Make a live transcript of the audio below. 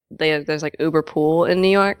there's like Uber Pool in New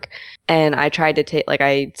York, and I tried to take like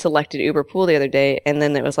I selected Uber Pool the other day, and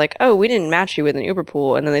then it was like, oh, we didn't match you with an Uber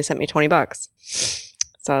Pool, and then they sent me $20.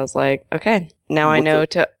 So I was like, okay, now I What's know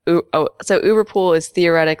it? to so Uber Pool is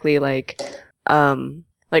theoretically like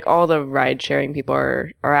all the ride sharing people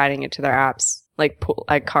are adding it to their apps, like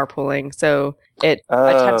carpooling. So it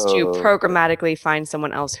attempts to Oh, okay. programmatically find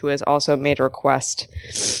someone else who has also made a request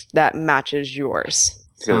that matches yours,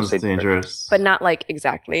 To go to Sounds St. Patrick's. dangerous. but not like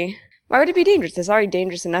exactly. Why would it be dangerous? It's already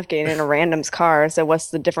dangerous enough getting in a random's car. So what's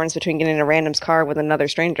the difference between getting in a random's car with another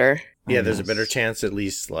stranger? Yeah, there's a better Yes. chance at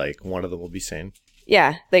least like one of them will be sane.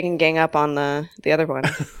 Yeah, they can gang up on the other one.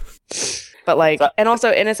 But like, So- and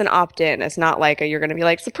it's an opt-in. It's not like you're gonna be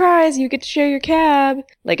like, surprise, you get to share your cab.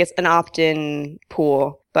 Like it's an opt-in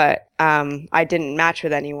pool. But I didn't match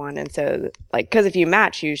with anyone, and so like, because if you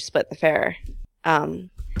match, you split the fare.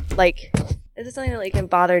 Like this is something that like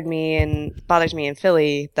bothers me in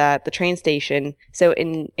Philly, that the train station. So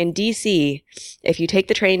in DC, if you take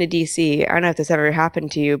the train to DC, I don't know if this ever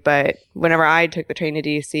happened to you, but whenever I took the train to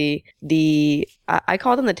DC, I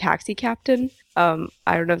call them the taxi captain. I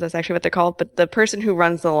don't know if that's actually what they're called, but the person who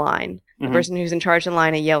runs the line, the Mhm. person who's in charge of the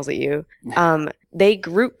line and yells at you, they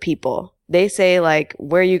group people. They say like,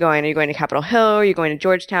 where are you going? Are you going to Capitol Hill? Are you going to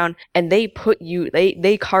Georgetown? And they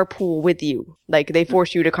they carpool with you. Like they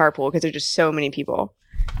force you to carpool because there's just so many people.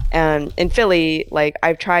 And in Philly, like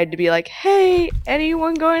I've tried to be like, hey,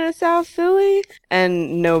 anyone going to South Philly?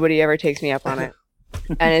 And nobody ever takes me up on it.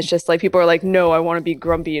 And it's just like people are like, no, I want to be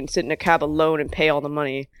grumpy and sit in a cab alone and pay all the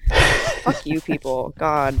money. Fuck you people.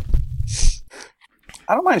 God.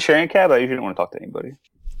 I don't mind sharing a cab. I usually don't want to talk to anybody.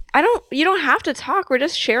 You don't have to talk. We're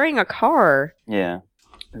just sharing a car. Yeah.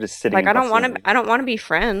 I'm just sitting Like in I don't want to proximity. I don't want to be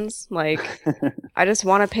friends. Like I just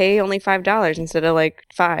want to pay only $5 instead of like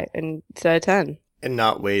 5 instead of 10. And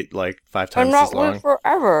not wait like 5 And times not as long. wait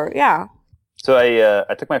forever. Yeah. So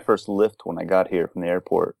I took my first Lyft when I got here from the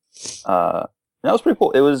airport. And that was pretty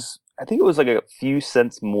cool. I think it was like a few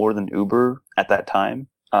cents more than Uber at that time.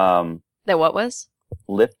 That what was?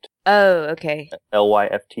 Lyft, Oh, okay.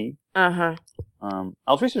 Lyft. Uh-huh.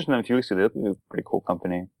 I was researching them a few weeks ago. They look like a pretty cool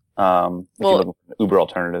company. If Well- you're looking for an Uber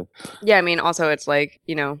alternative. Yeah, I mean also it's like,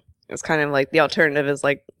 it's kind of like the alternative is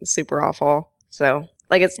like super awful. So,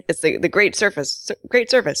 like it's the great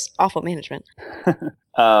service, awful management.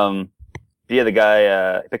 Yeah, the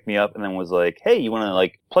guy picked me up and then was like, "Hey, you want to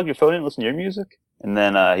like plug your phone in and listen to your music?" And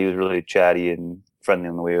then he was really chatty and friendly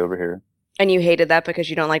on the way over here. And you hated that because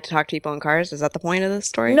you don't like to talk to people in cars? Is that the point of this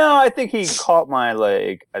story? No, I think he caught my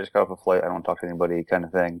like, I just got off a flight, I don't want to talk to anybody kind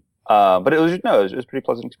of thing. But it was it was a pretty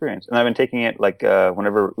pleasant experience. And I've been taking it like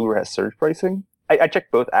whenever Uber has surge pricing. I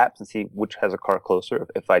check both apps and see which has a car closer.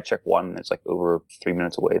 If I check one and it's like over 3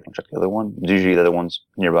 minutes away, I don't check the other one. Usually the other one's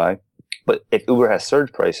nearby. But if Uber has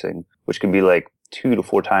surge pricing, which can be like 2 to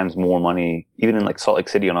 4 times more money, even in like Salt Lake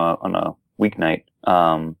City on a weeknight,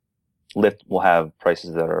 Lyft will have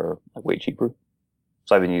prices that are like way cheaper.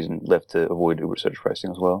 So I've been using Lyft to avoid Uber surge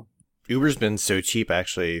pricing as well. Uber's been so cheap, I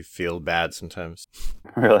actually feel bad sometimes.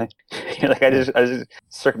 Really? You're like I just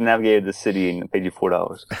circumnavigated the city and paid you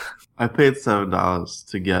 $4. I paid $7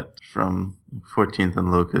 to get from 14th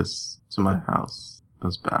and Locust to my house. It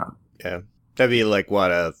was bad. Yeah. That'd be like,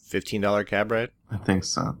 what, a $15 cab ride? I think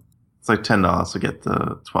so. It's like $10 to get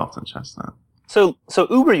the 12th and Chestnut. So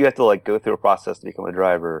Uber, you have to like go through a process to become a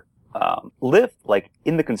driver. Lyft, like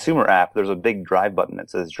in the consumer app, there's a big drive button that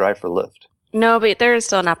says "Drive for Lyft." No, but there is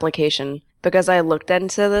still an application because I looked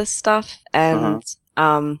into this stuff and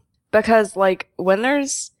because like when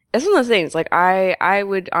there's it's one of those things like I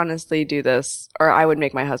would honestly do this or I would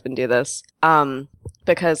make my husband do this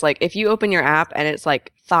because like if you open your app and it's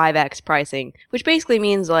like 5x pricing, which basically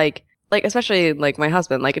means like especially like my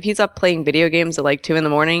husband, like if he's up playing video games at like 2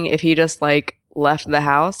 a.m, if he just like left the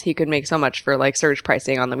house, he could make so much for like surge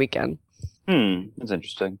pricing on the weekend. That's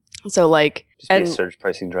interesting. So like Just be a and surge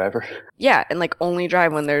pricing driver. yeah, and like only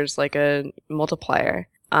drive when there's like a multiplier.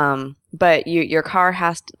 But your car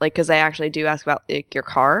has to like because they actually do ask about like your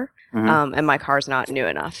car. Mhm. And my car's not new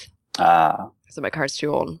enough, Ah, so my car's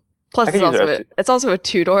too old. Plus, I could use it. it's also a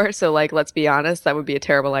 2-door, so like let's be honest, that would be a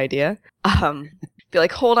terrible idea. Be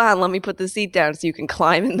like, hold on, let me put the seat down so you can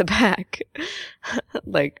climb in the back.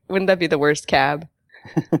 Like, wouldn't that be the worst cab?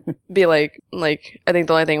 Be like I think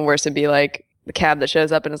the only thing worse would be like the cab that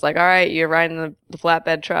shows up and is like, all right, you're riding the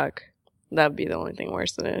flatbed truck. That would be the only thing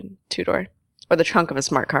worse than a 2-door. Or the trunk of a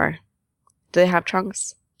smart car. Do they have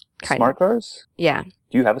trunks? smart cars? Yeah.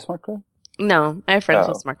 Do you have a smart car? No, I have friends Oh.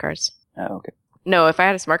 with smart cars. Oh, okay. No, if I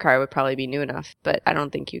had a smart car, it would probably be new enough, but I don't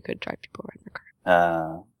think you could drive people around your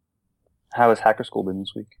car. How has hacker school been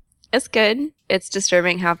this week? It's good. It's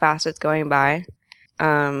disturbing how fast it's going by.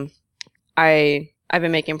 I've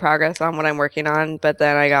been making progress on what I'm working on, but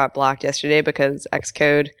then I got blocked yesterday because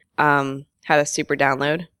Xcode had a super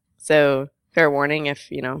download. So fair warning, if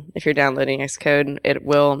you're downloading Xcode, it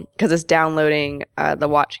will, because it's downloading the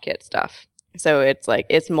WatchKit stuff. So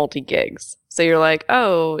it's multi-gigs. So you're like,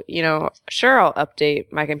 oh, sure, I'll update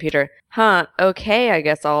my computer. Huh, okay, I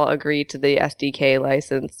guess I'll agree to the SDK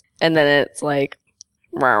license. And then it's like,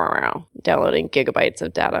 downloading gigabytes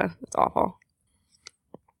of data. It's awful.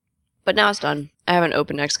 But now it's done. I haven't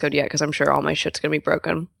opened Xcode yet because I'm sure all my shit's going to be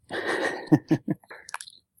broken.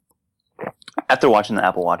 After watching the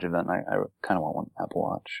Apple Watch event, I kind of want one Apple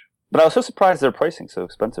Watch. But I was so surprised their pricing so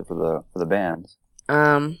expensive for the bands.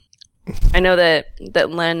 I know that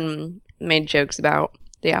Len made jokes about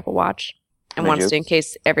the Apple Watch and wants to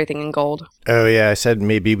encase everything in gold. Oh yeah, I said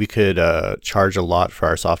maybe we could charge a lot for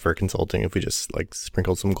our software consulting if we just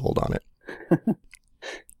sprinkled some gold on it.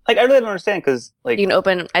 I really don't understand because you can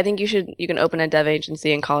open. I think you can open a dev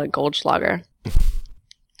agency and call it Goldschlager.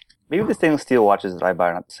 Maybe the stainless steel watches that I buy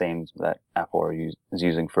are not the same that Apple is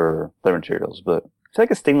using for their materials, but I feel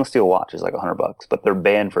like a stainless steel watch is like $100, but their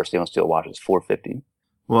band for a stainless steel watch is $450.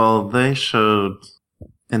 Well, they showed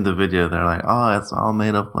in the video, they're like, oh, it's all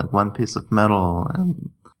made of one piece of metal. And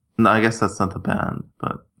no, I guess that's not the band,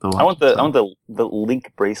 but the watch. I want the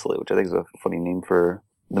Link bracelet, which I think is a funny name for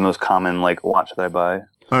the most common watch that I buy.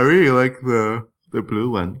 I really like the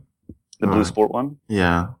blue one. The blue sport one?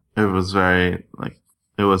 Yeah. It was very,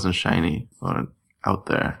 it wasn't shiny or out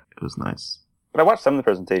there. It was nice. But I watched some of the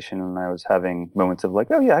presentation and I was having moments of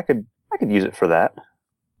oh yeah, I could use it for that.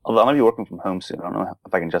 Although I'm going to be working from home soon. I don't know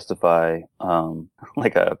if I can justify,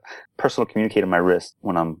 a personal communicator on my wrist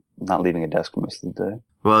when I'm not leaving a desk for most of the day.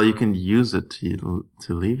 Well, you can use it to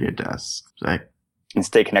leave your desk. And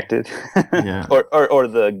stay connected. Yeah. or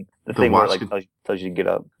the thing where it tells you to get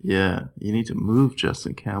up. Yeah. You need to move,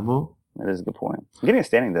 Justin Campbell. That is a good point. I'm getting a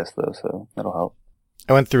standing desk though, so that'll help.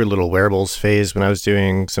 I went through a little wearables phase when I was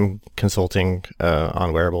doing some consulting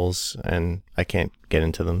on wearables, and I can't get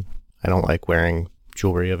into them. I don't like wearing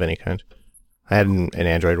jewelry of any kind. I had an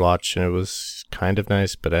Android watch, and it was kind of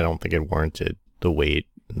nice, but I don't think it warranted the weight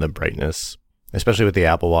and the brightness, especially with the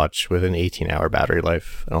Apple Watch with an 18-hour battery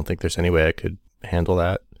life. I don't think there's any way I could handle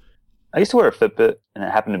that. I used to wear a Fitbit, and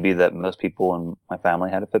it happened to be that most people in my family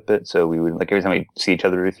had a Fitbit, so we would, every time we see each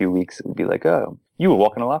other every few weeks, it would be like, oh, you were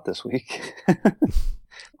walking a lot this week.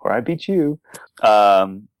 Or I beat you.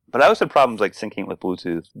 But I always had problems syncing with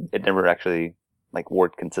Bluetooth. It never actually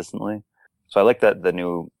worked consistently. So I like that the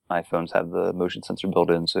new iPhones have the motion sensor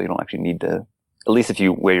built in, so you don't actually need to, at least if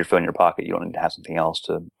you wear your phone in your pocket, you don't need to have something else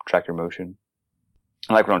to track your motion.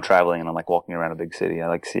 I like when I'm traveling and I'm walking around a big city, I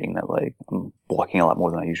like seeing that I'm walking a lot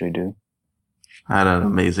more than I usually do. I had an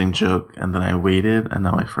amazing joke, and then I waited, and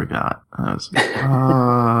now I forgot. And I was like,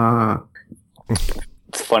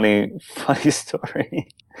 It's funny story.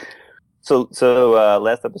 So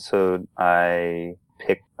last episode, I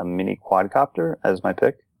picked a mini quadcopter as my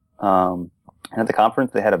pick. And at the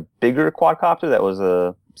conference, they had a bigger quadcopter that was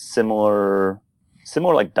a similar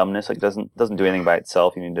dumbness. Doesn't do anything by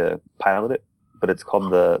itself. You need to pilot it. But it's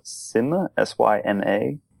called the Syma,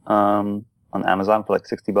 Syma, on Amazon for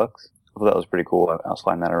 $60. I thought that was pretty cool. I was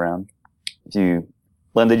flying that around.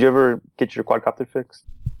 Len, did you ever get your quadcopter fixed?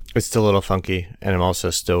 It's still a little funky, and I'm also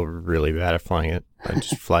still really bad at flying it. I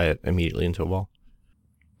just fly it immediately into a wall.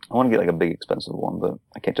 I want to get a big expensive one, but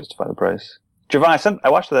I can't justify the price. Javon, I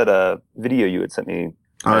watched that video you had sent me.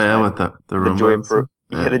 Oh yeah, with the Roomba.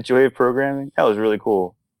 The joy of programming. That was really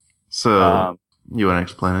cool. So you want to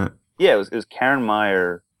explain it? Yeah, it was Karen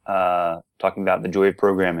Meyer talking about the joy of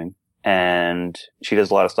programming, and she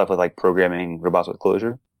does a lot of stuff with programming robots with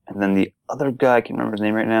Clojure. And then the other guy, I can't remember his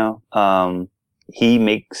name right now. He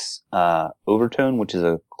makes Overtone, which is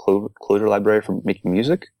a Clojure library for making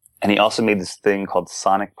music, and he also made this thing called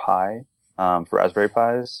Sonic Pi for Raspberry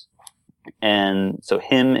Pis. And so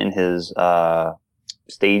him and his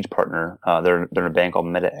stage partner, they're in a band called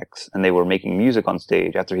MetaX, and they were making music on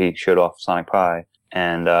stage after he showed off Sonic Pi.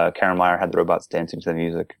 And Karen Meyer had the robots dancing to the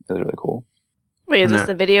music. It was really cool. Wait, is this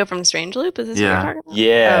the video from Strange Loop? Is this what you're talking about?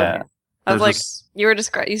 Yeah. Oh, okay. I was you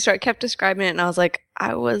kept describing it, and I was like,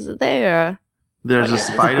 I was there. There's a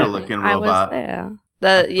spider-looking robot. I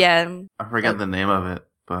was there. I forget the name of it,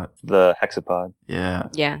 but the hexapod. Yeah.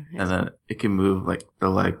 Yeah. And then it can move the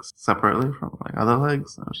legs separately from other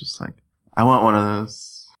legs. I was just like, I want one of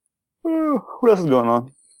those. What else is going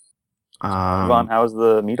on? Ron, how was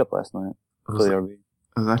the meetup last night? It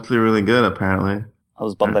was actually really good, apparently. I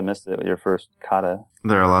was bummed I missed it with your first kata.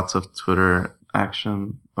 There are lots of Twitter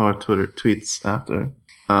action or Twitter tweets after.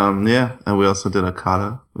 Yeah, and we also did a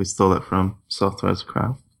kata. We stole it from Software's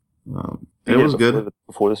Craft. It You was did good.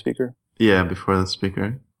 before the speaker. Yeah, before the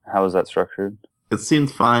speaker. How was that structured? It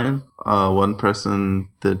seemed fine. One person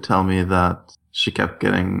did tell me that she kept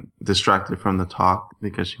getting distracted from the talk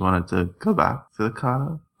because she wanted to go back to the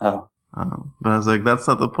kata. Oh, But I was like, that's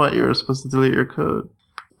not the point. You were supposed to delete your code.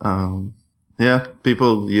 Yeah,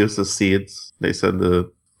 people use the seeds. They said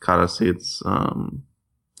the kata seeds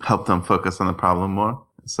help them focus on the problem more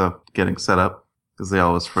instead of getting set up, because they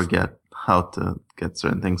always forget how to get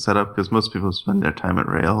certain things set up, because most people spend their time at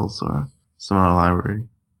Rails or some other library.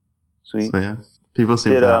 sweet. So yeah, people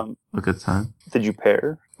seem to have a good time. Did you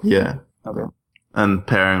pair? Yeah. Okay. And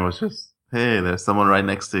pairing was just, hey, there's someone right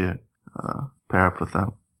next to you. Pair up with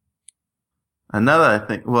them. And now that I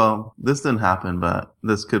think, well, this didn't happen, but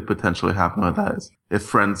this could potentially happen with that. Is if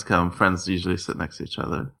friends come, friends usually sit next to each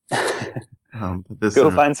other. But this Go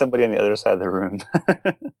didn't, find somebody on the other side of the room.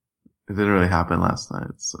 it didn't really happen last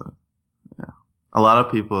night. So yeah, a lot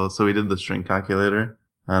of people. So we did the string calculator,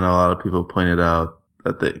 and a lot of people pointed out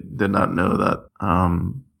that they did not know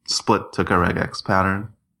that split took a regex pattern.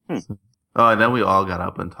 So, and then we all got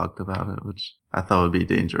up and talked about it, which I thought would be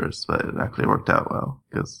dangerous, but it actually worked out well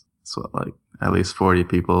because it's what, like at least 40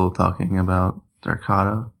 people talking about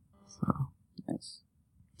Darkata. So, Nice.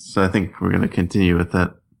 so I think we're going to continue with it.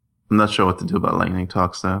 I'm not sure what to do about lightning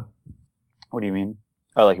talks though. What do you mean?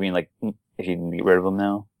 Oh, like you mean like if you can get rid of them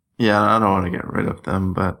now? Yeah, I don't want to get rid of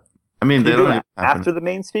them, but I mean, Did they you do don't it even happen. after the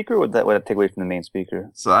main speaker, or would that take away from the main speaker?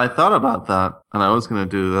 So I thought about that, and I was going to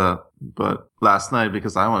do that, but last night,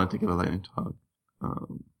 because I wanted to give a lightning talk,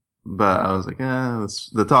 but I was like,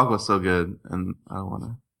 the talk was so good, and I don't want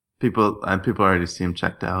to. People already seem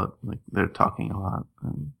checked out, like they're talking a lot,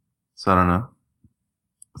 and so I don't know.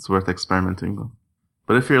 It's worth experimenting with.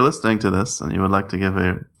 But if you're listening to this and you would like to give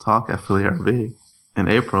a talk at Philly RB in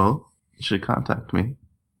April, you should contact me.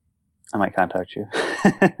 I might contact you.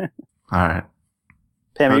 All right.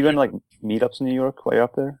 Pam, are you going to like meetups in New York while you're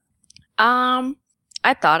up there? I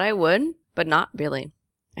thought I would, but not really.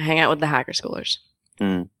 I hang out with the hacker schoolers.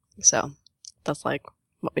 Mm. So that's like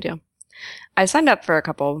what we do. I signed up for a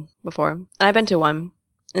couple before, and I've been to one,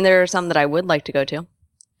 and there are some that I would like to go to,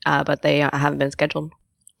 but they haven't been scheduled.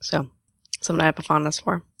 So something I have a fondness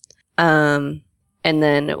for. And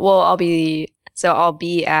then, I'll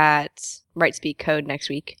be at Write/Speak Code next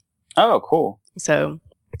week. Oh, cool. So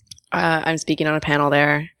I'm speaking on a panel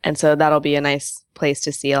there, and so that'll be a nice place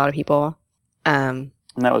to see a lot of people. And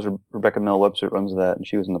that was Rebecca Mill Webster runs that, and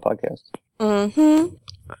she was in the podcast. Mm-hmm.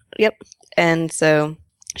 Yep. And so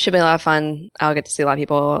should be a lot of fun. I'll get to see a lot of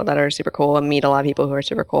people that are super cool and meet a lot of people who are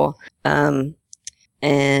super cool. And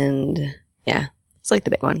yeah, it's like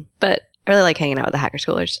the big one. But I really like hanging out with the hacker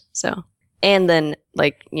schoolers. So, and then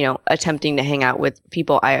like, attempting to hang out with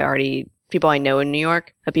people I know in New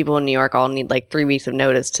York. The people in New York all need like 3 weeks of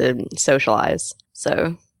notice to socialize.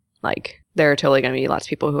 So like there are totally going to be lots of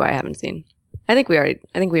people who I haven't seen. I think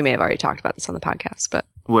we may have already talked about this on the podcast, but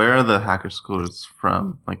Where are the hacker schools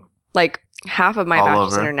from? like half of my All batch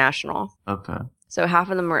is over? international. Okay. So half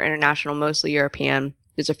of them are international, mostly European.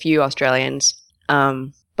 There's a few Australians.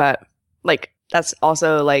 But like that's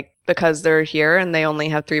also like because they're here and they only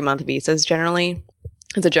have 3-month visas generally.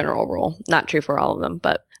 It's a general rule. Not true for all of them,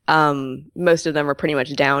 but most of them are pretty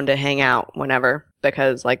much down to hang out whenever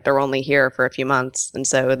because like they're only here for a few months and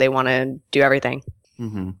so they want to do everything.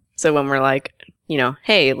 Mm-hmm. So when we're like,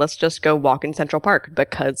 hey, let's just go walk in Central Park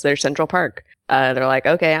because there's Central Park. They're like,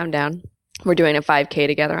 okay, I'm down. We're doing a 5K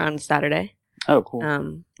together on Saturday. Oh,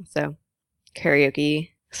 cool. So karaoke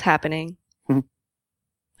is happening. Mhm.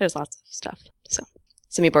 There's lots of stuff. So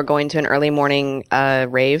some people are going to an early morning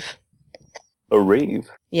rave. A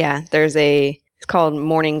rave? Yeah, it's called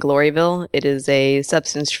Morning Gloryville. It is a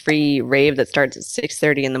substance-free rave that starts at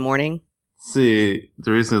 6:30 in the morning. See,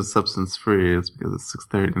 the reason it's substance free is because it's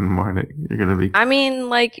 6:30 in the morning. You're gonna be. I mean,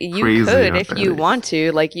 like, you Crazy could up if you early. want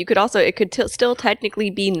to. Like, you could also, it could still technically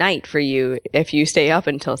be night for you if you stay up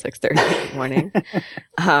until 6:30 in the morning.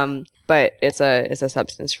 But it's a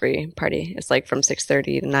substance-free party. It's like from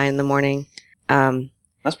 6:30 to 9 in the morning.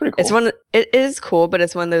 That's pretty cool. It is cool, but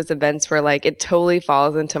it's one of those events where like it totally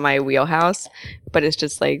falls into my wheelhouse, but it's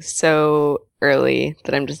just like so early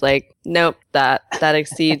that I'm just like, nope, that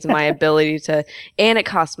exceeds my ability to, and it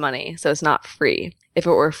costs money, so it's not free. If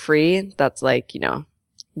it were free, that's like,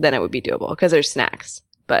 then it would be doable because there's snacks.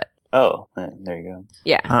 But Oh, there you go.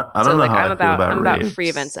 yeah, I don't know how I'm I feel about I'm about raves. free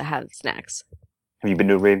events that have snacks. Have you been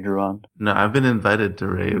to a rave, Duran? No, I've been invited to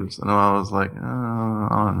raves, and I was like, I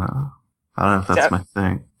don't know. I don't know if that's Yeah. my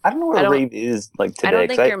thing. I don't know what I a don't- rave is like today. I don't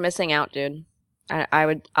think 'cause you're missing out, dude.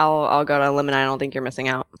 I'll go to a limb, and I don't think you're missing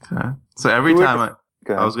out. Okay. So every Who time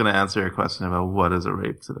Go I ahead. was going to answer your question about what is a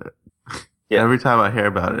rape today. Yeah. Every time I hear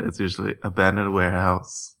about it, it's usually abandoned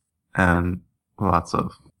warehouse and lots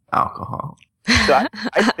of alcohol. So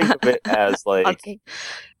I think of it as like Okay.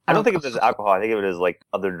 I don't think of it as alcohol. I think of it as like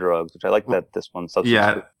other drugs, which I like that this one substance.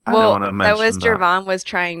 Yeah, I Well, don't want to mention that was that. Jervon was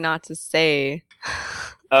trying not to say.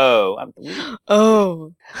 Oh,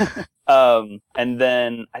 Oh. and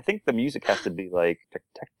then I think the music has to be like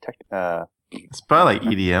It's probably like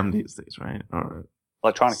EDM these days, right? Or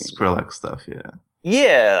electronic music. Skrillex stuff, yeah.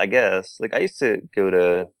 Yeah, I guess. Like I used to go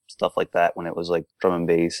to stuff like that when it was like drum and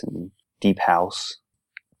bass and deep house.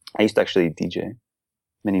 I used to actually DJ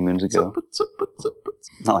many moons ago.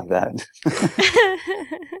 Not like that.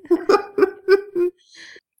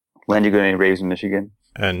 Len, you go to any raves in Michigan?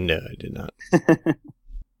 No, I did not.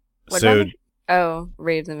 What So, about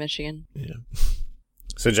raves in Michigan.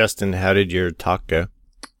 so Justin, how did your talk go?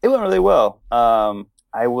 It went really well.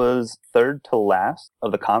 I was third to last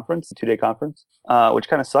of the conference, the 2-day conference, which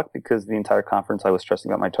kind of sucked because the entire conference I was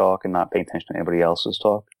stressing about my talk and not paying attention to anybody else's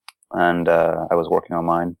talk. And I was working on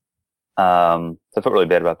mine. So I felt really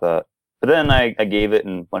bad about that. But then I gave it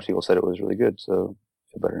and a bunch of people said it was really good, so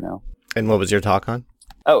I feel better now. And what was your talk on?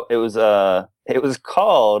 Oh, it was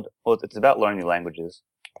called, well, it's about learning new languages.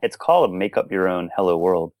 It's called Make Up Your Own Hello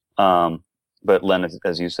World. But Len,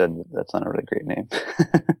 as you said, that's not a really great name.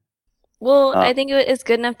 Well, I think it's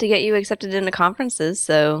good enough to get you accepted into conferences,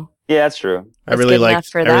 so Yeah, that's true. I It's really good enough liked.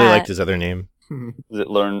 for I really that. liked his other name. Is it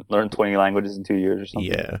learn 20 languages in 2 years or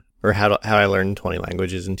something? Yeah, or how I learned 20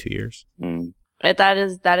 languages in 2 years. Mm. that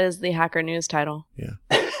is the Hacker News title.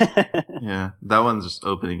 Yeah, that one's just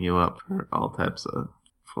opening you up for all types of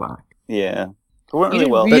flack. Yeah. It went You really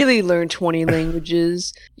didn't well. really learn 20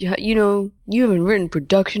 languages. You know, you haven't written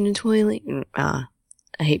production in 20 languages. I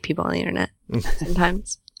hate people on the internet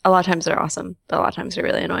sometimes. A lot of times they're awesome, but a lot of times they're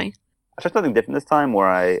really annoying. I tried something different this time where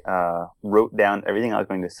I wrote down everything I was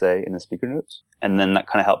going to say in the speaker notes. And then that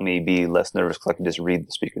kind of helped me be less nervous because I could just read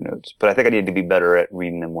the speaker notes. But I think I needed to be better at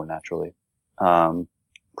reading them more naturally. 'Cause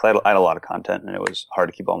I had a lot of content and it was hard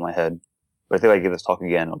to keep all in my head. But I think if I give this talk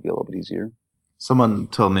again, it'll be a little bit easier. Someone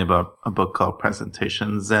told me about a book called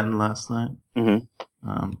Presentation Zen last night,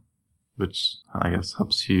 which I guess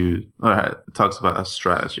helps you, or it talks about a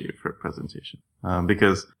strategy for a presentation.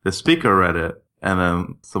 Because the speaker read it, and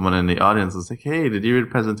then someone in the audience was like, "Hey, did you read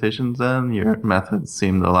Presentation Zen? Your method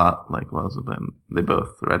seemed a lot like was." And then they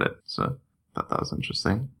both read it, so I thought that was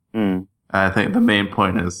interesting. Mm. I think the main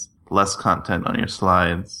point is less content on your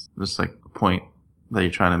slides, just like a point that you're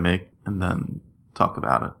trying to make, and then talk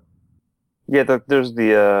about it. Yeah, there's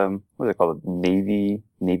the, what do they call it? Navy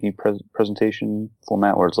presentation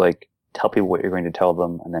format where it's like, tell people what you're going to tell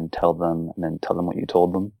them, and then tell them what you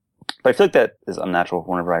told them. But I feel like that is unnatural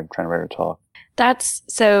whenever I'm trying to write a talk. That's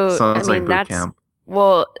so. Sounds I like mean, boot that's camp.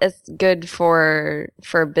 well, it's good for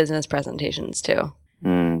business presentations too.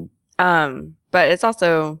 Mm. But it's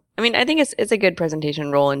also, I mean, I think it's a good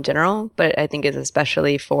presentation role in general, but I think it's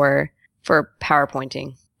especially for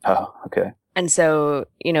PowerPointing. Oh, okay. And so,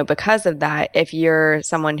 you know, because of that, if you're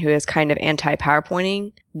someone who is kind of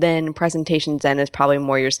anti-PowerPointing, then Presentation Zen is probably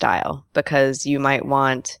more your style because you might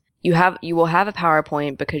want, you will have a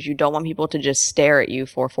PowerPoint because you don't want people to just stare at you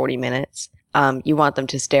for 40 minutes. You want them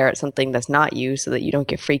to stare at something that's not you so that you don't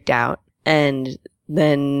get freaked out. And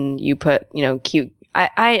then you put, you know, cute,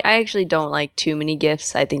 I actually don't like too many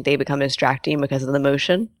GIFs. I think they become distracting because of the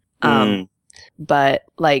motion. But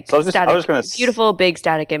like So I was gonna beautiful big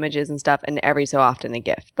static images and stuff, and every so often a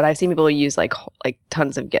GIF. But I've seen people use like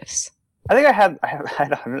tons of GIFs. I think I had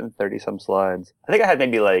 130 some slides. I think I had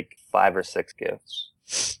maybe like 5 or 6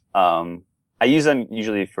 GIFs. I use them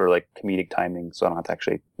usually for like comedic timing, so I don't have to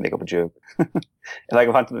actually make up a joke. If I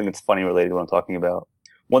can find something that's funny related to what I'm talking about.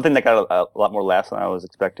 One thing that got a lot more laughs than I was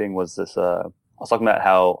expecting was this. I was talking about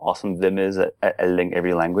how awesome Vim is at editing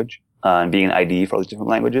every language. And being an IDE for all these different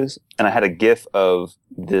languages. And I had a GIF of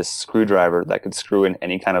this screwdriver that could screw in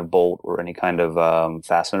any kind of bolt or any kind of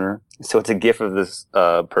fastener. So it's a GIF of this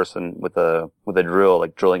person with a drill,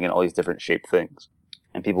 like drilling in all these different shaped things.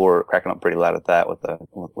 And people were cracking up pretty loud at that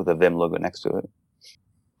with a Vim logo next to it.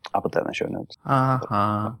 I'll put that in the show notes.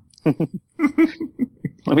 Uh-huh.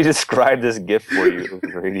 Let me describe this GIF for you over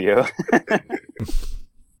the radio.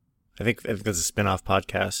 I think that's a spin-off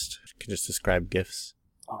podcast. You can just describe GIFs.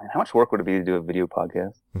 Oh, man, how much work would it be to do a video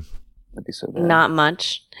podcast? That'd be so bad. Not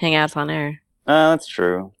much. Hangouts on air. That's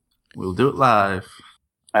true. We'll do it live.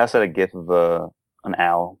 I also had a GIF of an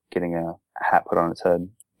owl getting a hat put on its head.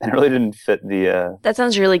 And it really didn't fit That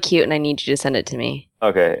sounds really cute, and I need you to send it to me.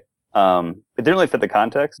 Okay. It didn't really fit the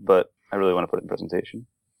context, but I really want to put it in presentation.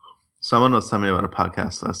 Someone was telling me about a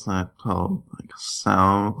podcast last night called like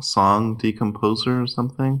Song Decomposer or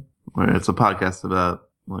something, where it's a podcast about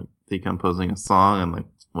like decomposing a song and like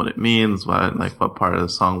what it means, what part of the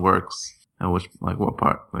song works, and what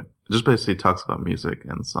part. Like, it just basically talks about music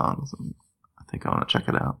and songs. And I think I want to check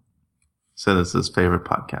it out. So this is his favorite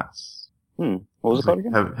podcast. What was it called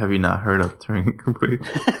again? Have you not heard of Turing Complete?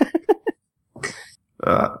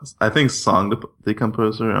 I think Song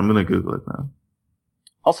Decomposer. I'm gonna Google it now.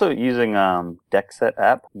 Also using DeckSet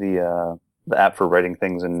app, the app for writing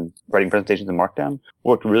things and writing presentations in Markdown,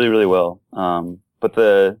 worked really, really well. But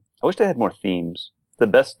I wish they had more themes. The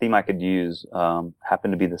best theme I could use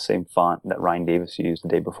happened to be the same font that Ryan Davis used the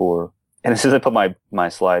day before. And as soon as I put my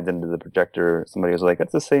slides into the projector, somebody was like,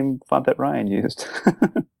 "That's the same font that Ryan used."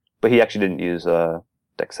 But he actually didn't use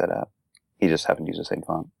DeckSet app. He just happened to use the same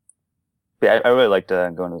font. But yeah, I really liked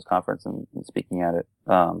going to this conference and speaking at it.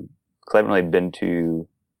 Because I haven't really been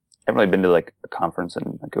to like a conference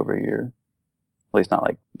in like over a year. At least not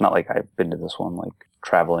like I've been to this one, like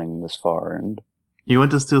traveling this far. And you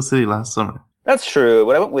went to Steel City last summer. That's true,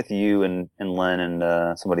 but I went with you and Len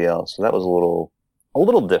and somebody else, so that was a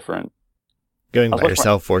little different. Going by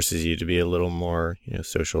yourself forces you to be a little more,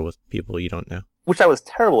 social with people you don't know. Which I was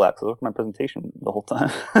terrible at, because I was working on my presentation the whole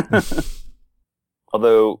time.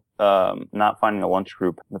 Although, not finding a lunch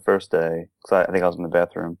group the first day, because I think I was in the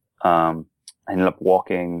bathroom, I ended up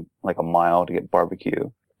walking like a mile to get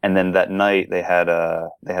barbecue. And then that night they had a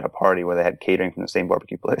party where they had catering from the same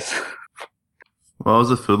barbecue place. What was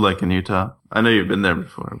the food like in Utah? I know you've been there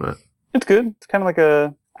before, but it's good. It's kind of like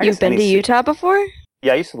You've been to Utah before?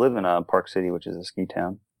 Yeah, I used to live in Park City, which is a ski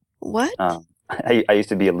town. What? I used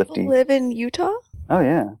to be a lifty. You live in Utah? Oh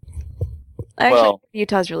yeah. Actually,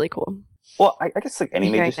 Utah's really cool. Well, I guess like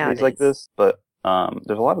any major cities nowadays. like this, but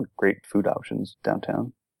there's a lot of great food options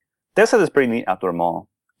downtown. They also have this pretty neat outdoor mall.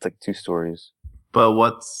 It's like 2 stories. But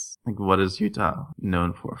what is Utah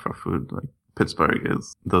known for food? Like Pittsburgh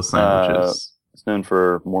is those sandwiches. It's known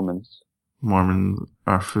for Mormons. Mormons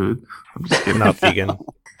are food. I'm just kidding. Not vegan.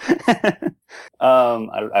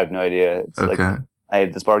 I have no idea. It's Okay. like I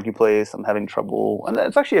had this barbecue place. I'm having trouble, and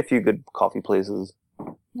it's actually a few good coffee places.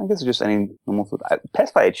 I guess it's just any normal food. I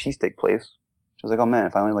passed by a cheesesteak place. I was like, oh man,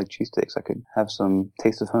 if I only like cheesesteaks, I could have some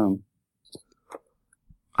taste of home.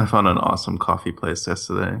 I found an awesome coffee place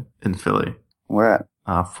yesterday in Philly. Where at?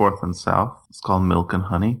 4th and South. It's called Milk and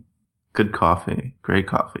Honey. Good coffee, great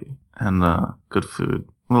coffee, and good food.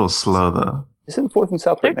 A little slow though. Isn't 4th and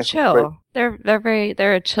South right They're next to chill.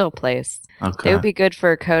 They're a chill place. Okay. It would be good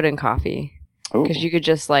for code and coffee because you could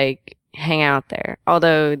just like hang out there.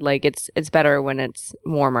 Although like it's better when it's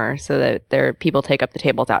warmer, so that people take up the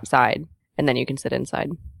tables outside and then you can sit inside.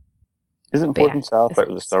 Isn't 4th and South right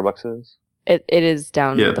where the Starbucks is? It is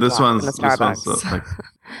down. Yeah, the this block one's from the Starbucks. This one's like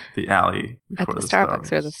the alley At before the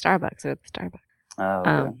Starbucks or the Starbucks or the Starbucks.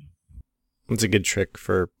 Oh, okay. It's a good trick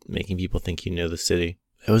for making people think you know the city.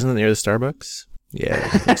 It wasn't near the Starbucks? Yeah,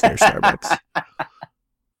 it's near Starbucks.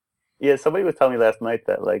 Yeah, somebody was telling me last night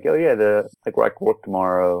that like, oh yeah, where I work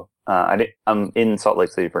tomorrow. I'm in Salt Lake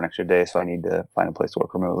City for an extra day, so I need to find a place to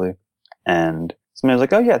work remotely. And somebody was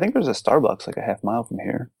like, oh yeah, I think there's a Starbucks like a half mile from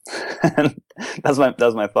here. And that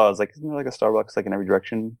was my thought. I was like, isn't there like a Starbucks like in every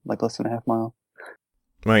direction, like less than a half mile?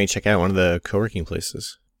 Why don't you check out one of the co-working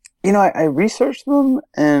places? I researched them,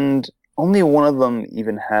 and only one of them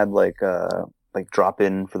even had like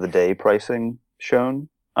drop-in for the day pricing shown.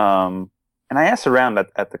 And I asked around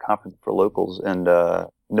at the conference for locals, and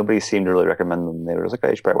nobody seemed to really recommend them. They were just like, "Hey,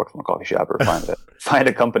 you should probably work from a coffee shop or find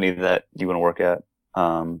a company that you want to work at."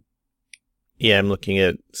 Yeah, I'm looking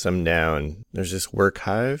at some now, and there's this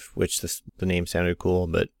WorkHive, which the name sounded cool,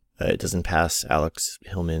 but it doesn't pass Alex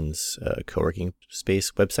Hillman's co-working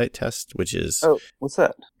space website test, which is what's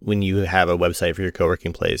that? When you have a website for your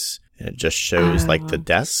co-working place, and it just shows like the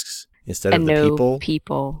desks instead of the no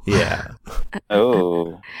people. Yeah.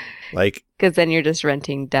 Like, because then you're just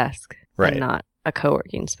renting desk, right? And not a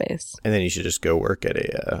co-working space. And then you should just go work at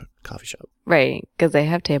a coffee shop, right? Because they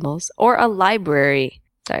have tables or a library.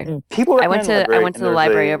 Sorry, I went to the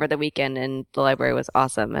library over the weekend, and the library was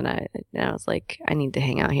awesome. And I was like, I need to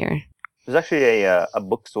hang out here. There's actually a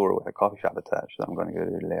bookstore with a coffee shop attached that I'm going to go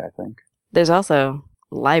to today, I think. There's also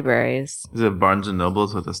libraries. Is it Barnes and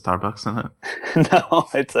Nobles with a Starbucks in it? No,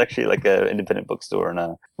 it's actually like an independent bookstore and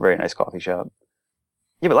a very nice coffee shop.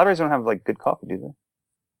 Yeah, but libraries don't have like good coffee, do they?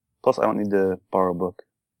 Plus, I don't need to borrow a book.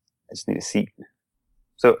 I just need a seat.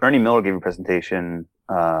 So Ernie Miller gave a presentation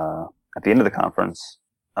at the end of the conference.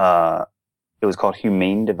 It was called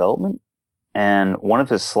Humane Development, And one of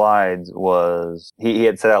his slides was he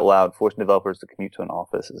had said out loud, forcing developers to commute to an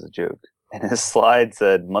office as a joke. And his slide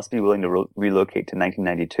said, must be willing to relocate to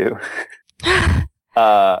 1992.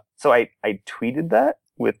 So I tweeted that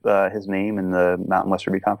with his name and the Mountain West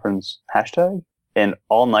Ruby Conference hashtag. And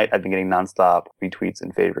all night I've been getting nonstop retweets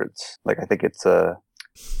and favorites. Like, I think it's I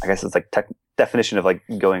guess it's like definition of like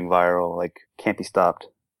going viral, like can't be stopped.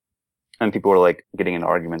 And people were like getting into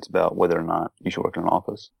arguments about whether or not you should work in an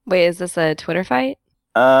office. Wait, is this a Twitter fight?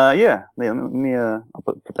 Yeah. Let me I'll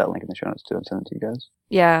put that link in the show notes too and send it to you guys.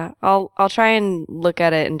 Yeah, I'll try and look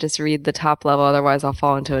at it and just read the top level. Otherwise, I'll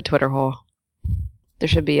fall into a Twitter hole. There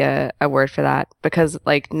should be a word for that, because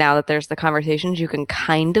like now that there's the conversations, you can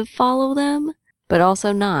kind of follow them, but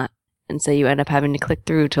also not. And so you end up having to click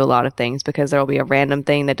through to a lot of things because there will be a random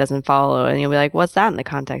thing that doesn't follow, and you'll be like, what's that in the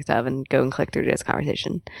context of? And go and click through to this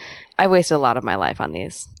conversation. I wasted a lot of my life on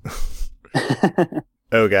these.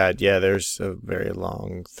 Oh God, yeah, there's a very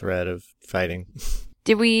long thread of fighting.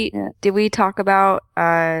 Did we talk about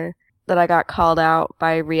that I got called out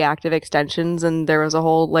by reactive extensions and there was a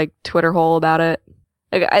whole like Twitter hole about it?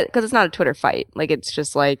 Because it's not a Twitter fight. Like, it's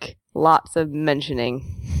just like lots of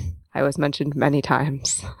mentioning. I was mentioned many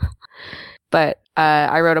times. But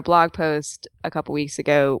I wrote a blog post a couple weeks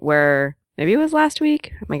ago where, maybe it was last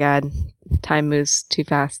week. Oh my God, time moves too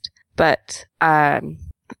fast. But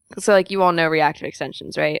so like you all know reactive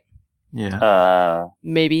extensions, right? Yeah.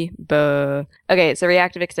 Maybe. Okay, so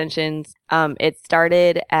reactive extensions, it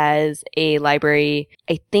started as a library,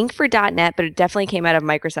 I think for .NET, but it definitely came out of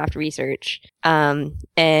Microsoft Research. And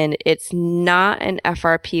it's not an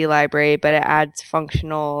FRP library, but it adds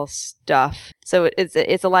functional stuff. So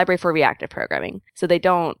it's a library for reactive programming. So they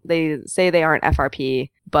say they aren't FRP,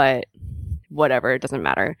 but whatever, it doesn't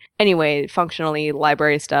matter. Anyway, functionally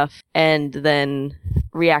library stuff. And then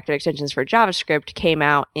reactive extensions for JavaScript came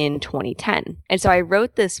out in 2010. And so I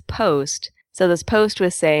wrote this post. So this post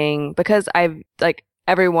was saying, because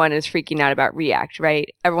everyone is freaking out about React,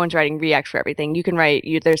 right? Everyone's writing React for everything. You can write,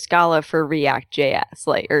 there's Scala for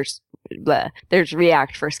React.js, there's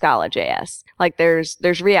React for Scala.js. Like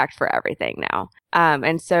there's React for everything now.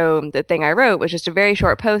 And so the thing I wrote was just a very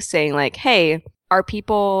short post saying like, hey, are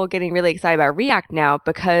people getting really excited about React now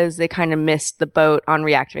because they kind of missed the boat on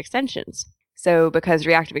reactive extensions? So because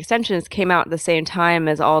reactive extensions came out at the same time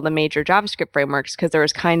as all the major JavaScript frameworks, because there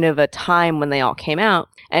was kind of a time when they all came out,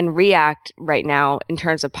 and React right now, in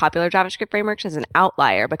terms of popular JavaScript frameworks, is an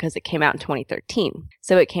outlier because it came out in 2013.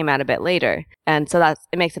 So it came out a bit later. And so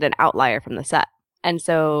it makes it an outlier from the set. And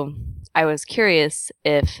so I was curious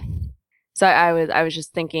I was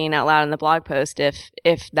just thinking out loud in the blog post if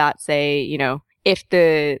that's if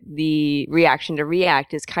the reaction to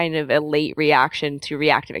React is kind of a late reaction to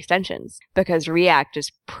reactive extensions, because React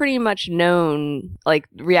is pretty much known, like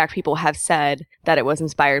React people have said that it was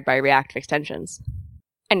inspired by reactive extensions.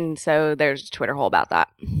 And so there's a Twitter hole about that.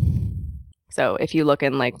 So if you look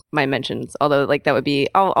in like my mentions, although like that would be,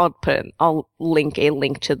 I'll link a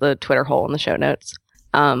link to the Twitter hole in the show notes.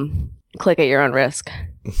 Click at your own risk.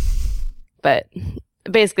 But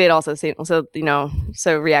basically, it also seems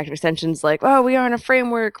so reactive extensions like, oh, we aren't a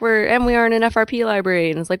framework, we aren't an FRP library,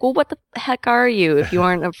 and it's like, well, what the heck are you if you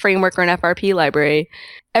aren't a framework or an FRP library?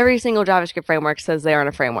 Every single JavaScript framework says they aren't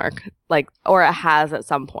a framework, like, or it has at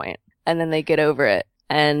some point, and then they get over it,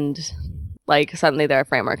 and like suddenly they're a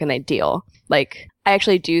framework and they deal. Like, I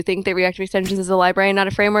actually do think that reactive extensions is a library, not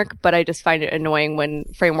a framework, but I just find it annoying when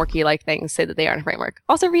frameworky like things say that they aren't a framework.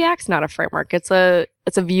 Also, React's not a framework; it's a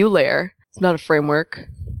view layer. It's not a framework,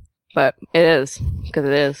 but it is, because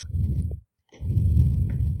it is.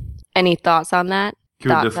 Any thoughts on that?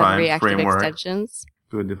 Can we Thoughts on define reactive framework? extensions?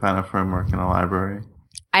 Can we define a framework in a library?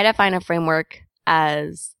 I define a framework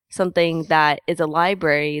as something that is a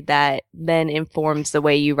library that then informs the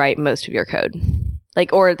way you write most of your code,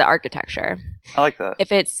 like, or the architecture. I like that.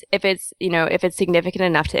 If it's significant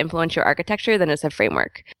enough to influence your architecture, then it's a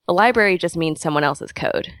framework. A library just means someone else's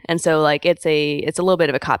code. And so like it's a little bit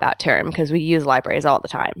of a cop-out term because we use libraries all the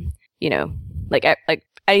time. Like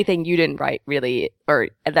anything you didn't write really, or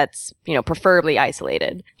that's, preferably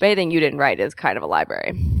isolated. But anything you didn't write is kind of a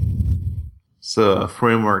library. So a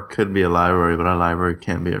framework could be a library, but a library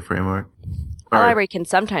can't be a framework. A library can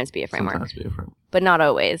sometimes be a framework. Sometimes be a framework. But not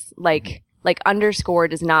always. Like underscore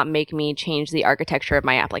does not make me change the architecture of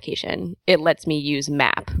my application. It lets me use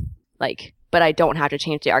map. But I don't have to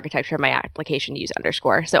change the architecture of my application to use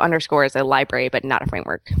underscore. So underscore is a library, but not a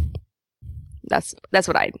framework. That's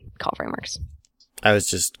what I call frameworks. I was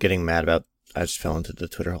just getting mad about, I just fell into the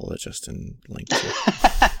Twitter hole that Justin linked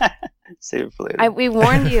to. Save it for later. We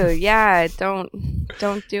warned you. Yeah, don't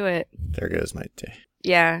do it. There goes my day.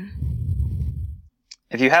 Yeah.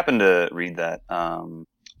 If you happen to read that,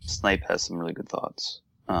 Snipe has some really good thoughts.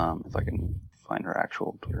 If I can find her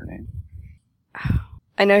actual Twitter name.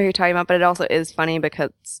 I know who you're talking about, but it also is funny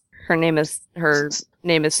because her name is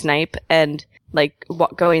Snipe, and like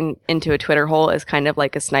going into a Twitter hole is kind of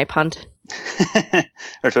like a snipe hunt. Her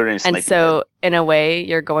Twitter name is Snipe. And so, in a way,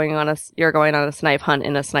 you're going on a snipe hunt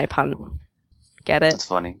in a snipe hunt. Get it? That's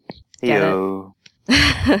funny. Get Yo.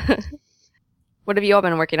 What have you all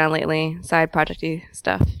been working on lately? Side projecty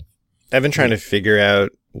stuff. I've been trying to figure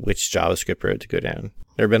out which JavaScript road to go down.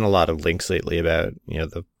 There have been a lot of links lately about,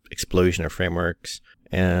 the explosion of frameworks,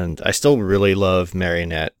 and I still really love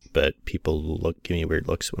Marionette, but people give me weird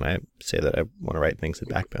looks when I say that I want to write things with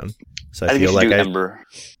Backbone. So I feel like Ember.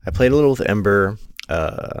 I played a little with Ember.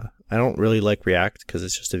 I don't really like React because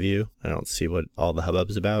it's just a view. I don't see what all the hubbub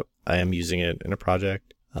is about. I am using it in a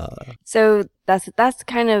project. So that's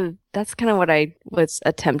kind of what I was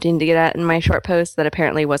attempting to get at in my short post that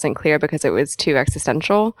apparently wasn't clear because it was too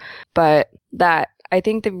existential. But that I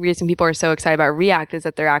think the reason people are so excited about React is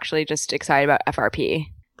that they're actually just excited about FRP.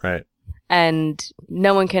 Right. And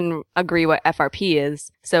no one can agree what FRP is.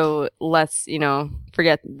 So let's,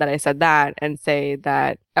 forget that I said that and say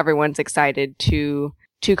that everyone's excited to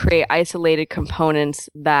create isolated components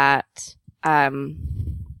that,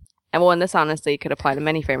 and this honestly could apply to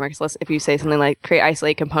many frameworks. If you say something like create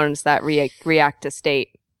isolated components that react to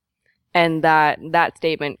state, and that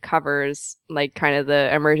statement covers like kind of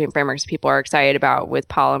the emerging frameworks people are excited about with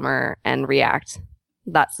Polymer and React.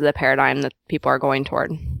 That's the paradigm that people are going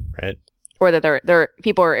toward. Right. Or that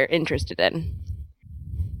people are interested in.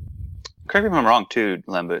 Correct me if I'm wrong too,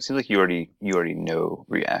 Lem, but it seems like you already know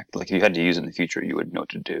React. Like if you had to use it in the future, you would know what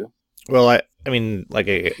to do. Well, I mean,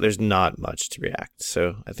 there's not much to React,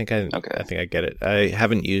 so I think I get it. I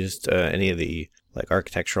haven't used any of the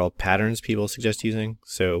architectural patterns people suggest using.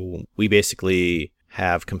 So we basically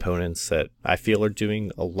have components that I feel are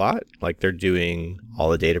doing a lot. Like they're doing all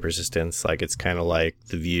the data persistence. Like it's kind of like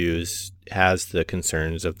the views has the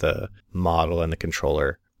concerns of the model and the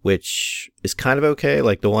controller, which is kind of okay.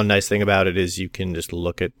 Like the one nice thing about it is you can just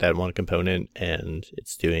look at that one component and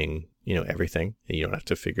it's doing, everything. And you don't have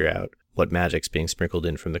to figure out what magic's being sprinkled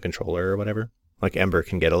in from the controller or whatever. Like Ember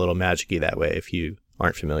can get a little magic-y that way if you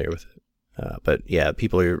aren't familiar with it. But yeah,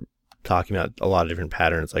 people are talking about a lot of different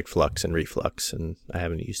patterns like Flux and Reflux, and I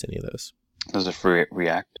haven't used any of those. Those are for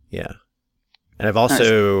React? Yeah. And I've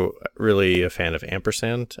also really a fan of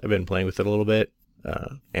Ampersand. I've been playing with it a little bit.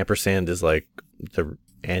 Ampersand is like the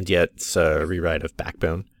and yet's rewrite of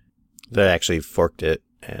Backbone. They actually forked it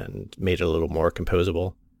and made it a little more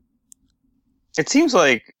composable. It seems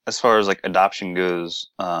like, as far as adoption goes,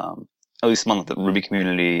 at least among the Ruby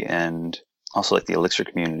community and also the Elixir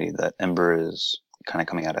community, that Ember is kind of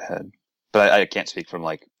coming out ahead. But I can't speak from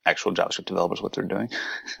actual JavaScript developers what they're doing.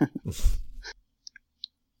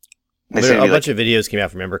 A bunch of videos came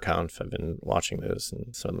out from EmberConf. I've been watching those,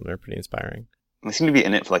 and some of them are pretty inspiring. They seem to be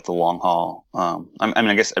in it for the long haul.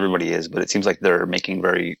 I guess everybody is, but it seems like they're making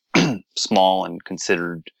very small and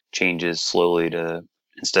considered changes slowly to,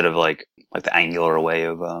 instead of like the Angular way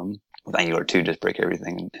of with Angular 2, just break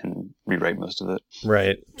everything and rewrite most of it.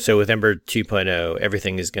 Right. So with Ember 2.0,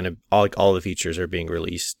 everything is going to, all the features are being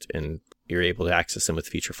released and you're able to access them with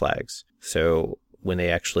feature flags. So when they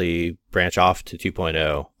actually branch off to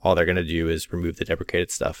 2.0, all they're going to do is remove the deprecated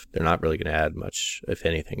stuff. They're not really going to add much, if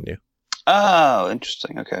anything, new. Oh,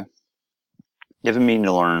 interesting. Okay. You haven't meaning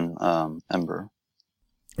to learn Ember.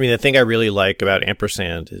 I mean, the thing I really like about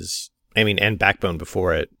Ampersand is, and Backbone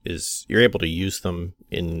before it, is you're able to use them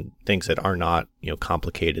in things that are not,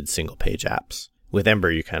 complicated single page apps. With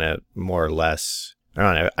Ember, you kind of more or less, I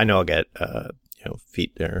don't know, I know I'll get,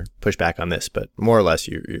 feet or pushback on this, but more or less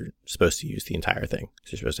you're supposed to use the entire thing.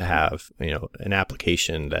 So you're supposed to have, an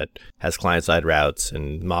application that has client-side routes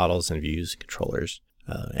and models and views and controllers.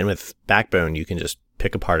 And with Backbone, you can just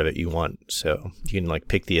pick a part of it you want. So you can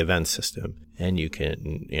pick the event system and you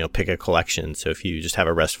can, pick a collection. So if you just have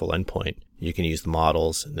a RESTful endpoint, you can use the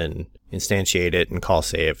models and then instantiate it and call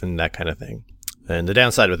save and that kind of thing. And the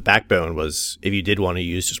downside with Backbone was if you did want to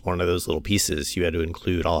use just one of those little pieces, you had to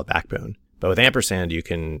include all of Backbone. But with Ampersand, you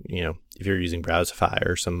can, if you're using Browsify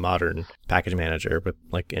or some modern package manager with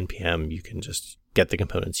NPM, you can just get the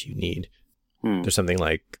components you need. There's something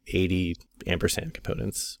like 80 Ampersand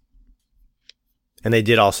components. And they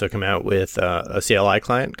did also come out with a CLI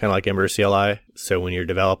client, kind of like Ember CLI. So when you're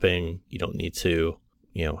developing, you don't need to,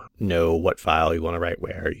 know what file you want to write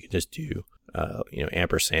where. You can just do,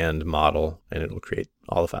 Ampersand model, and it'll create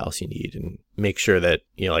all the files you need and make sure that,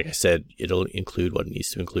 like I said, it'll include what it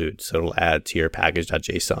needs to include. So it'll add to your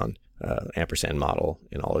package.json Ampersand model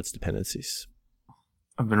in all its dependencies.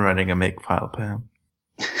 I've been writing a makefile, Pam.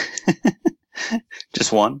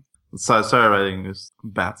 Just one? So I started writing this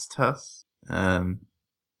BATS test, and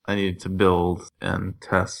I needed to build and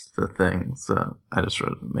test the thing, so I just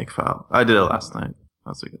wrote a makefile. I did it last night.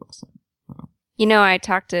 Last week, last night. You know, I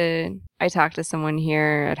talked to someone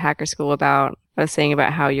here at Hacker School about, I was saying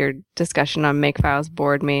about how your discussion on makefiles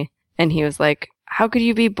bored me, and he was like, "How could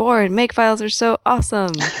you be bored? Makefiles are so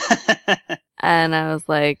awesome." And I was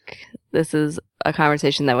like, this is a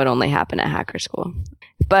conversation that would only happen at Hacker School.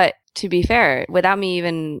 But to be fair, without me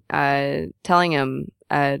even telling him,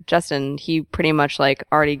 Justin, he pretty much like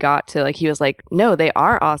already got to like, he was like, no, they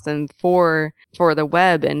are awesome for the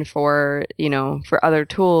web and for, you know, for other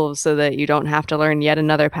tools so that you don't have to learn yet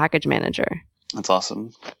another package manager. That's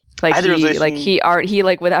awesome. Like he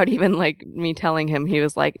without even like me telling him, he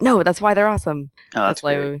was like, no, that's why they're awesome. Oh, that's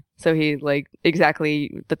like, great. so he like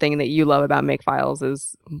exactly the thing that you love about Makefiles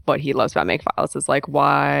is what he loves about Makefiles is like,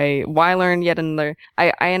 why learn yet another?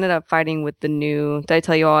 I ended up fighting with the new, did I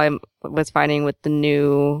tell you all I was fighting with the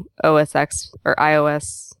new OS X or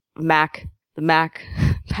iOS Mac, the Mac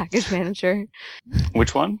package manager?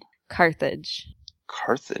 Which one? Carthage.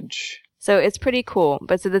 So it's pretty cool.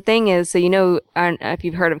 But so the thing is, so you know, I don't know if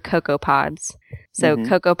you've heard of Cocoa Pods. So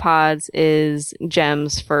Cocoa Pods is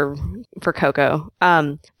gems for Cocoa.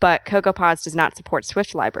 But Cocoa Pods does not support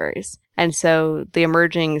Swift libraries. And so the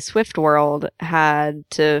emerging Swift world had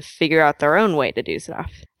to figure out their own way to do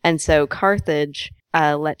stuff. And so Carthage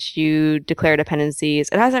lets you declare dependencies.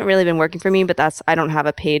 It hasn't really been working for me, but I don't have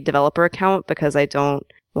a paid developer account because I don't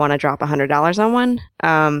want to drop $100 on one.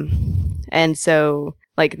 And so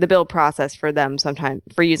like the build process for them sometimes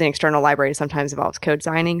for using external libraries sometimes involves code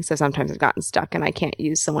signing. So sometimes I've gotten stuck and I can't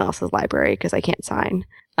use someone else's library because I can't sign.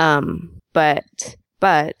 But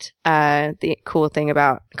the cool thing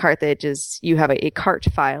about Carthage is you have a cart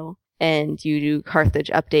file and you do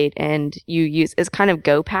Carthage update and you use, it's kind of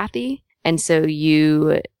Go-pathy. And so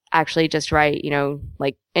you actually just write, you know,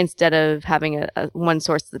 like instead of having a one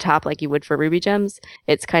source at the top like you would for Ruby gems,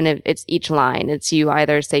 it's each line. It's you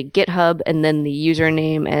either say GitHub and then the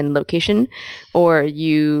username and location, or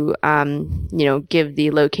you, give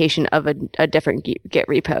the location of a different Git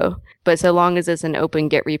repo. But so long as it's an open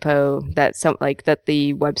Git repo that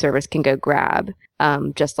the web service can go grab,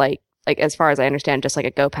 just like as far as I understand, just like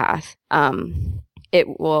a Go path,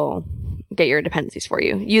 it will get your dependencies for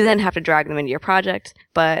you. You then have to drag them into your project,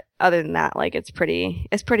 but other than that, like it's pretty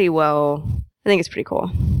well, I think it's pretty cool.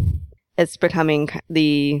 It's becoming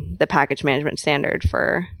the package management standard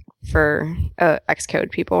for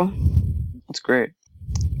Xcode people. That's great.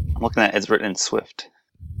 I'm looking at it's written in Swift.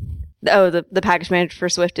 Oh, the package manager for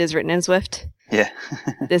Swift is written in Swift? Yeah.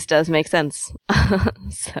 This does make sense.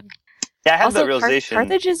 Yeah, I had also, that realization.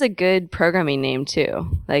 Carthage is a good programming name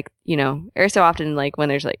too. like, you know, every so often, like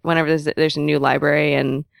whenever there's a new library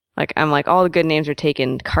and like I'm like all the good names are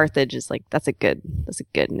taken, Carthage is like that's a good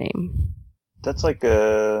name. That's like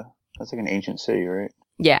an ancient city, right?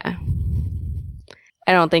 Yeah.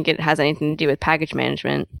 I don't think it has anything to do with package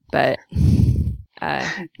management, but in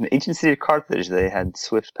the ancient city of Carthage, they had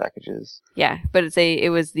Swift packages. Yeah, but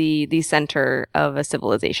it was the center of a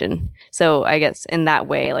civilization. So I guess in that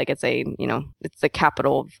way, like it's the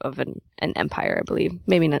capital of an empire, I believe.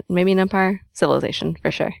 Maybe an empire, civilization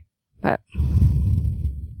for sure. But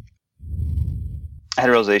I had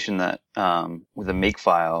a realization that with a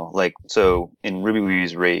makefile, like so in Ruby we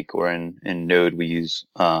use rake, or in Node we use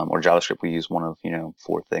or JavaScript we use one of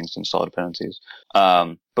 4 things to install dependencies.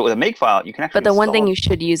 But with a makefile you can actually. But the one thing you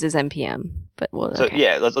should use is npm.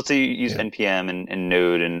 Yeah, let's say you use npm and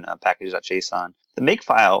Node and packages.json. The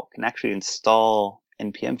makefile can actually install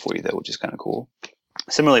npm for you though, which is kind of cool.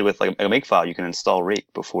 Similarly with like a makefile, you can install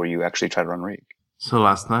rake before you actually try to run rake. So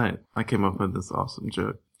last night I came up with this awesome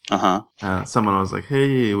joke. Someone was like,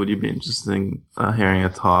 hey, would you be interested in hearing a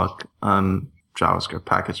talk on JavaScript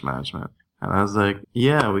package management? And I was like,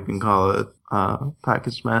 yeah, we can call it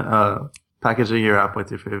packaging your app with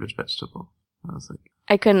your favorite vegetable. I was like,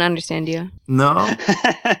 I couldn't understand you. No,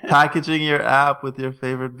 packaging your app with your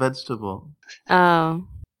favorite vegetable. Oh.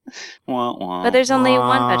 But there's only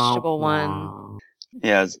one vegetable one.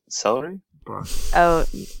 Yeah, is it celery? Oh,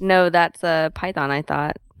 no, that's Python, I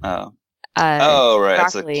thought. Oh. Right,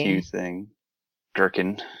 that's a broccoli. Q thing.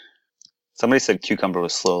 Gherkin. Somebody said cucumber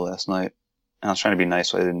was slow last night, and I was trying to be nice,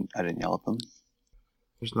 so I didn't yell at them.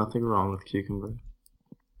 There's nothing wrong with cucumber.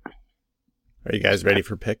 Are you guys ready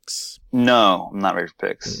for picks? No, I'm not ready for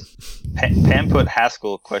picks. Pam put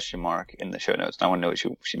Haskell ? In the show notes. And I want to know what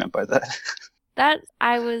she meant by that. That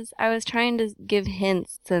I was trying to give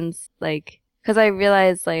hints since because I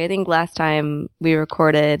realized I think last time we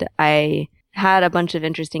recorded I had a bunch of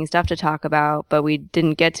interesting stuff to talk about, but we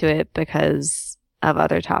didn't get to it because of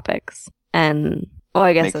other topics. And well,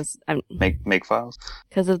 I guess that's make files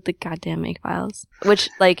because of the goddamn make files. Which,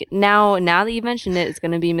 like, now that you mentioned it, it's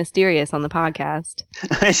going to be mysterious on the podcast.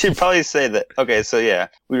 I should probably say that. Okay, so yeah,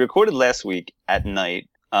 we recorded last week at night.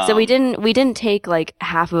 So we didn't take like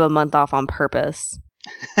half of a month off on purpose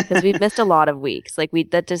because we missed a lot of weeks. Like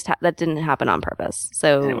that didn't happen on purpose.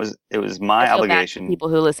 So and it was my obligation. People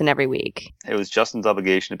who listen every week. It was Justin's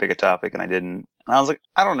obligation to pick a topic, and I didn't. And I was like,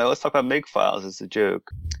 I don't know. Let's talk about make files. It's a joke.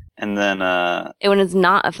 And then when it's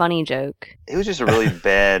not a funny joke. It was just a really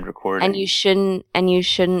bad recording. And you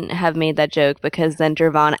shouldn't have made that joke because then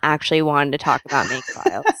Jervon actually wanted to talk about make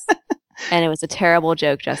files. And it was a terrible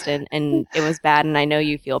joke, Justin, and it was bad, and I know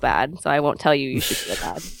you feel bad, so I won't tell you should feel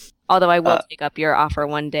bad. Although I will take up your offer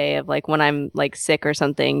one day of like when I'm like sick or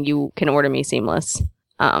something, you can order me Seamless.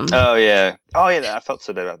 Oh yeah, I felt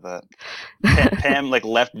so bad about that. Pam like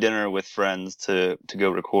left dinner with friends to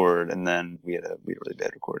go record, and then we had a really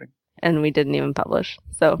bad recording, and we didn't even publish.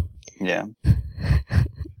 So yeah.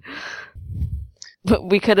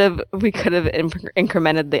 But we could have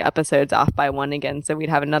incremented the episodes off by one again, so we'd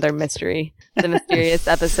have another mystery: the mysterious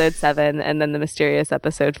episode 7, and then the mysterious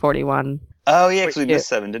episode 41. Oh yeah, because we missed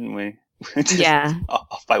 7, didn't we? Yeah,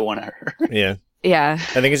 off by 1 hour. Yeah. Yeah.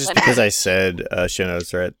 I think it's just because I said show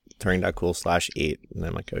notes are at turing.cool/8, and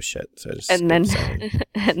I'm like, oh shit. So I just and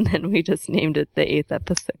then we just named it the 8th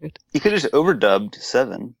episode. You could have just overdubbed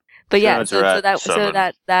 7. But yeah, so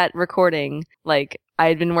that recording, like, I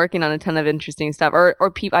had been working on a ton of interesting stuff, or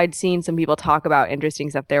I'd seen some people talk about interesting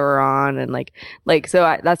stuff they were on, and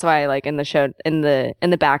that's why, like, in the show, in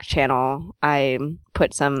the back channel, I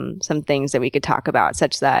put some things that we could talk about,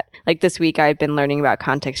 such that, like, this week I've been learning about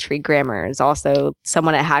context-free grammars. Also,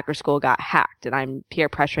 someone at Hacker School got hacked, and I'm peer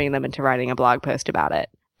pressuring them into writing a blog post about it.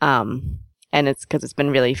 And it's because it's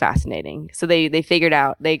been really fascinating. So they figured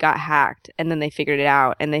out they got hacked, and then they figured it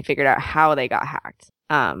out, and they figured out how they got hacked.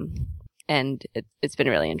 And it's been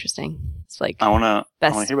really interesting. It's like I wanna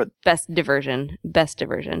hear about best diversion.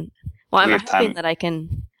 Well, I'm hoping that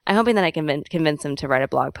I can convince him to write a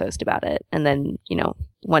blog post about it, and then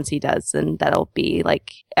once he does, then that'll be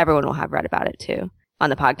like everyone will have read about it too on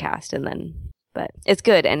the podcast, and then. But it's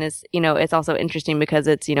good, and it's also interesting because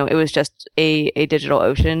it was just a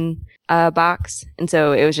DigitalOcean box, and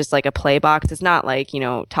so it was just like a play box. It's not like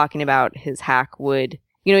talking about his hack would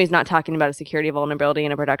he's not talking about a security vulnerability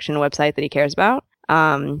in a production website that he cares about.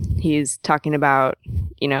 He's talking about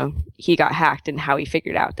he got hacked and how he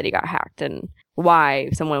figured out that he got hacked and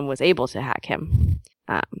why someone was able to hack him.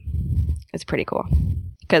 It's pretty cool.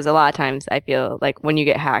 Because a lot of times I feel like when you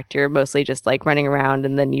get hacked, you're mostly just like running around,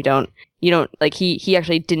 and then you don't like he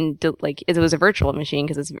actually didn't like it was a virtual machine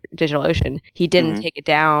because it's DigitalOcean. He didn't take it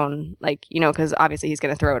down because obviously he's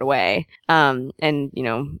going to throw it away and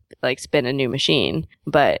like spin a new machine,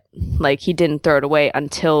 but like he didn't throw it away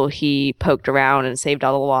until he poked around and saved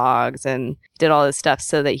all the logs and did all this stuff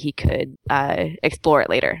so that he could explore it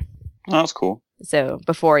later. Oh, that's cool. So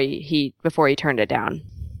before he turned it down.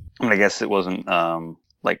 I mean, I guess it wasn't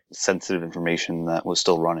like sensitive information that was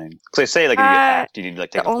still running. Because they say like if you get hacked, you need to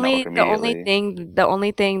like take off the network immediately. The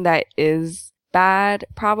only thing that is bad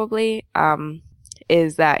probably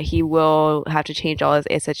is that he will have to change all his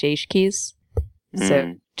SSH keys.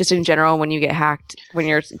 So just in general, when you get hacked, when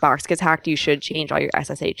your box gets hacked, you should change all your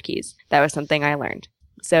SSH keys. That was something I learned.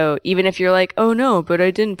 So even if you're like, oh no, but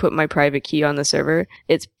I didn't put my private key on the server,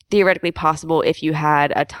 it's theoretically possible if you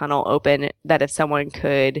had a tunnel open that if someone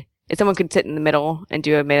could sit in the middle and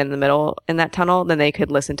do a man in the middle in that tunnel, then they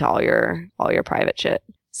could listen to all your private shit.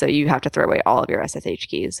 So you have to throw away all of your SSH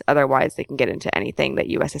keys. Otherwise, they can get into anything that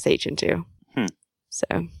you SSH into. So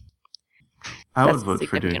I would vote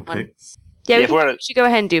for doing picks. Yeah, we should go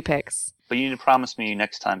ahead and do picks. But you need to promise me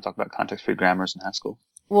next time talk about context-free grammars in Haskell.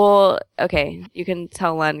 Well, okay. You can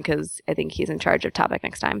tell Len because I think he's in charge of topic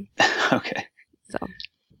next time. Okay. So.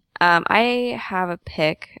 I have a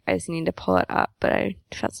pick. I just need to pull it up, but I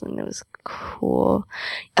felt something that was cool.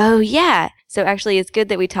 Oh yeah. So actually it's good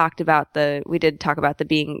that we did talk about the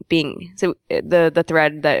being. So the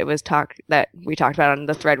thread that we talked about on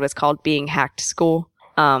the thread was called Being Hacked School,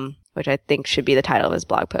 which I think should be the title of his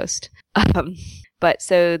blog post. But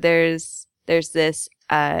so there's this,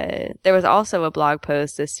 there was also a blog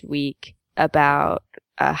post this week about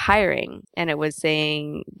hiring, and it was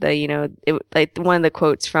saying like one of the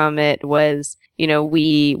quotes from it was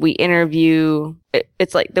we interview,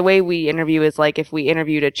 it's like the way we interview is like if we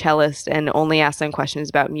interviewed a cellist and only asked them questions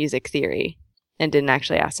about music theory and didn't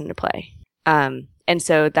actually ask them to play, and And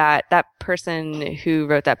so that person who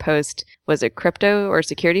wrote that post was a crypto or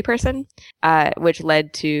security person, which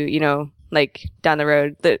led to, you know, like down the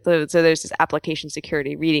road. So there's this application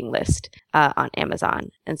security reading list on Amazon.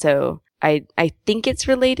 And so I think it's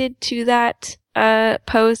related to that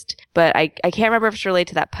post, but I can't remember if it's related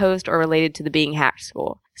to that post or related to the Being Hacked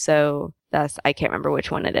School. So I can't remember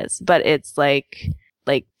which one it is, but it's like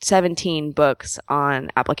 17 books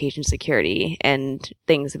on application security and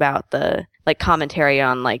things about the like commentary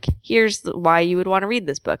on like, here's why you would want to read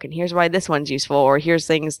this book and here's why this one's useful, or here's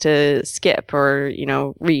things to skip or, you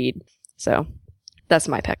know, read. So that's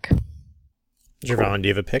my pick. Javon, do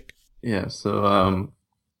you have a pick? Yeah, so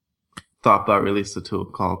ThoughtBot released a tool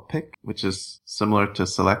called Pick, which is similar to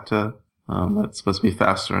Selecta. That's supposed to be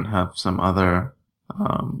faster and have some other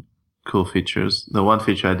cool features. The one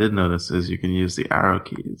feature I did notice is you can use the arrow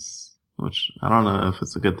keys, which I don't know if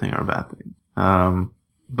it's a good thing or a bad thing.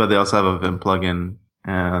 But they also have a Vim plugin,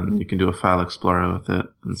 and you can do a file explorer with it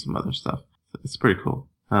and some other stuff. It's pretty cool.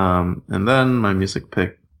 And then my music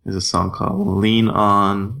pick is a song called Lean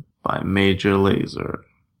On by Major Lazer.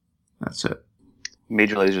 That's it.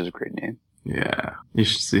 Major Lazer is a great name. Yeah. You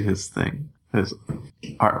should see his thing, his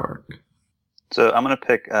artwork. So I'm going to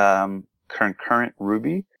pick Concurrent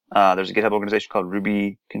Ruby. There's a GitHub organization called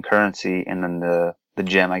Ruby Concurrency, and then the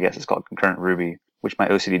gem, I guess, is called Concurrent Ruby, which my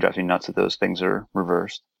OCD drives me nuts that those things are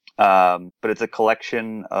reversed. But it's a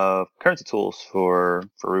collection of concurrency tools for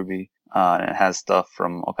Ruby. And it has stuff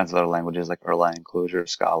from all kinds of other languages like Erlang, Clojure,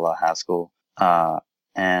 Scala, Haskell.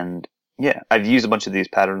 And yeah, I've used a bunch of these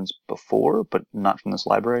patterns before, but not from this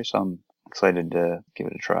library, so I'm excited to give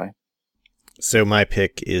it a try. So my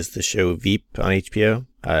pick is the show Veep on HBO.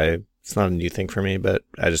 It's not a new thing for me, but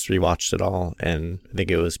I just rewatched it all, and I think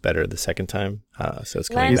it was better the second time. So it's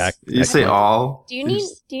coming back. You say all? Do you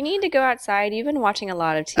need to go outside? You've been watching a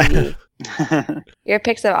lot of TV. Your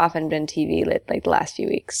picks have often been TV like the last few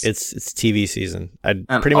weeks. It's TV season. I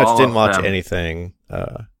And pretty much all didn't of watch them. anything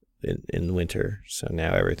in winter, so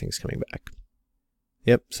now everything's coming back.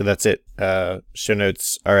 Yep, so that's it. Show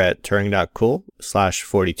notes are at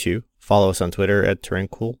turing.cool/42. Follow us on Twitter at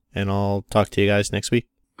turingcool, and I'll talk to you guys next week.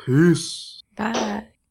 Peace. Bye.